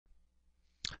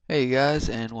Hey guys,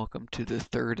 and welcome to the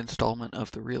third installment of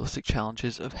the realistic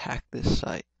challenges of Hack This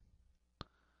Site.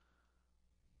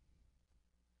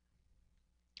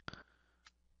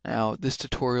 Now, this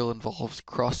tutorial involves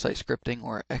cross-site scripting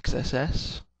or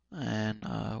XSS, and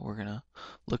we're gonna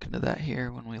look into that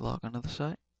here when we log onto the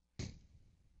site.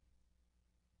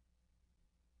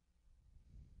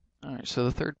 Alright, so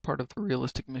the third part of the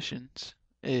realistic missions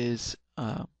is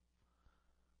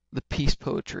the piece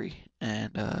poetry,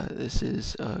 and this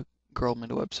is a Girlman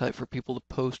website for people to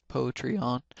post poetry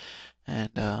on,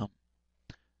 and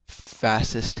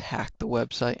fastest hack the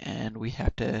website, and we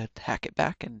have to hack it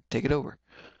back and take it over.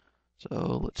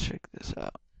 So let's check this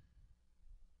out.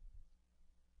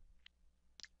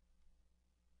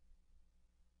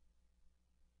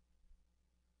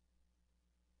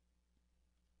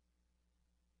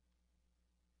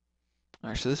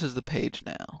 Alright, so this is the page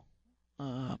now.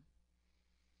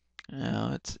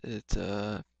 Now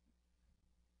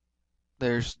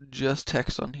there's just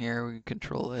text on here. We can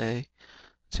Control A,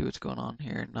 see what's going on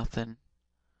here. Nothing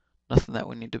that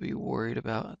we need to be worried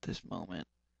about at this moment.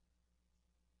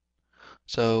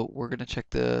 So we're gonna check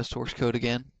the source code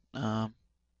again. Go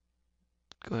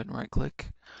ahead and right click.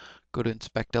 Go to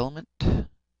Inspect Element,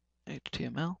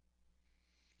 HTML.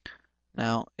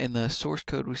 Now, in the source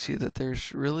code, we see that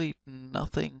there's really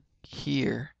nothing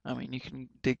here. I mean, you can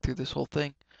dig through this whole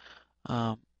thing,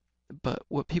 but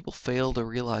what people fail to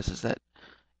realize is that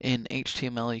in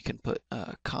HTML you can put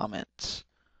comments.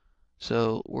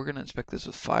 So we're going to inspect this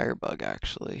with Firebug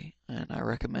actually, and I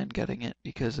recommend getting it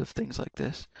because of things like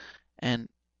this. And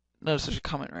notice there's a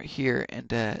comment right here, and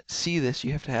to see this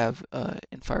you have to have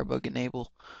in Firebug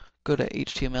enable, go to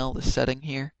HTML, the setting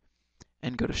here,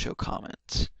 and go to show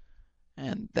comments.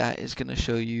 And that is going to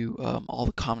show you all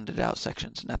the commented out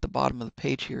sections. And at the bottom of the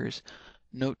page here is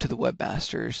note to the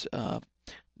webmasters.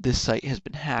 This site has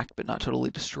been hacked but not totally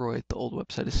destroyed. The old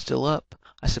website is still up.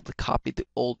 I simply copied the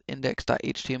old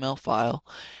index.html file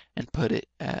and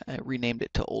renamed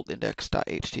it to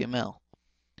oldindex.html.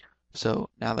 So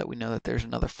now that we know that there's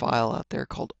another file out there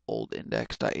called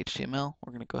oldindex.html,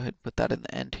 we're going to go ahead and put that in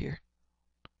the end here.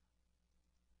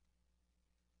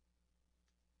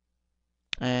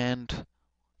 And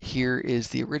here is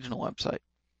the original website.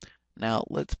 Now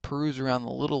let's peruse around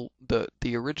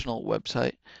the original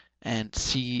website and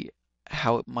see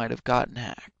how it might have gotten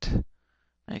hacked.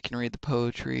 I can read the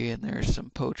poetry, and there's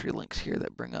some poetry links here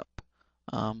that bring up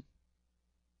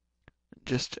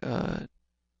just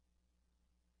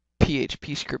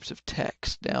PHP scripts of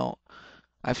text. Now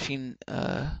I've seen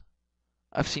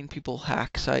people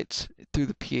hack sites through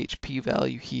the PHP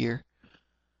value here.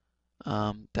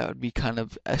 That would be kind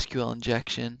of SQL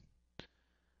injection.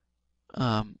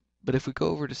 But if we go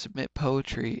over to submit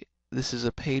poetry, this is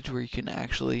a page where you can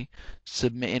actually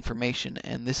submit information,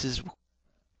 and this is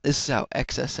how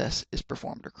XSS is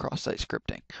performed, or cross-site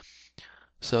scripting.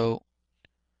 So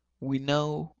we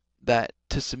know that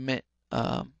to submit,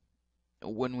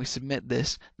 when we submit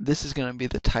this is going to be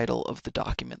the title of the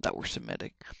document that we're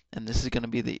submitting, and this is going to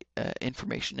be the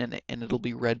information in it, and it'll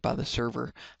be read by the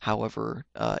server however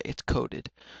it's coded.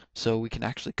 So we can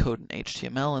actually code an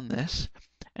HTML in this,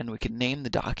 and we can name the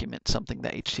document something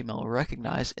that HTML will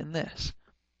recognize in this.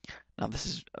 Now this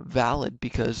is valid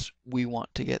because we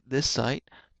want to get this site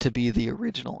to be the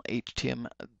original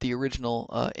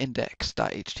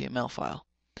index.html file.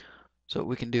 So what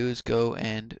we can do is go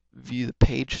and view the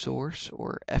page source,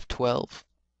 or F12,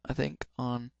 I think,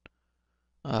 on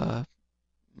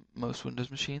most Windows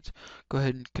machines. Go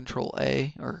ahead and Control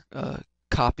A, or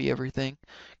copy everything,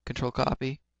 Control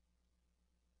copy.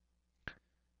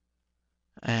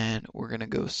 And we're going to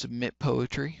go submit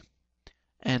poetry.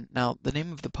 And now the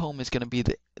name of the poem is going to be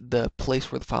the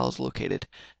place where the file is located.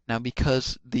 Now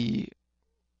because the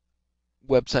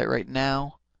website right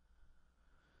now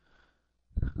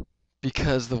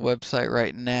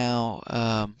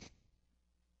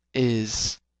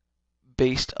is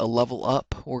based a level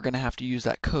up, we're going to have to use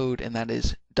that code, and that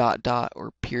is ...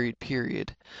 or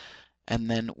period. And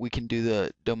then we can do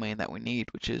the domain that we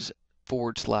need, which is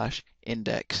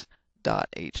 /index.html.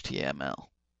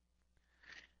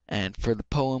 And for the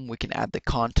poem, we can add the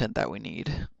content that we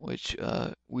need, which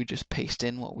we just paste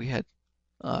in what we had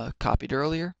copied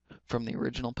earlier from the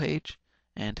original page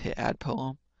and hit add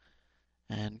poem.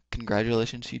 And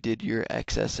congratulations, you did your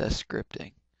XSS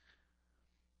scripting.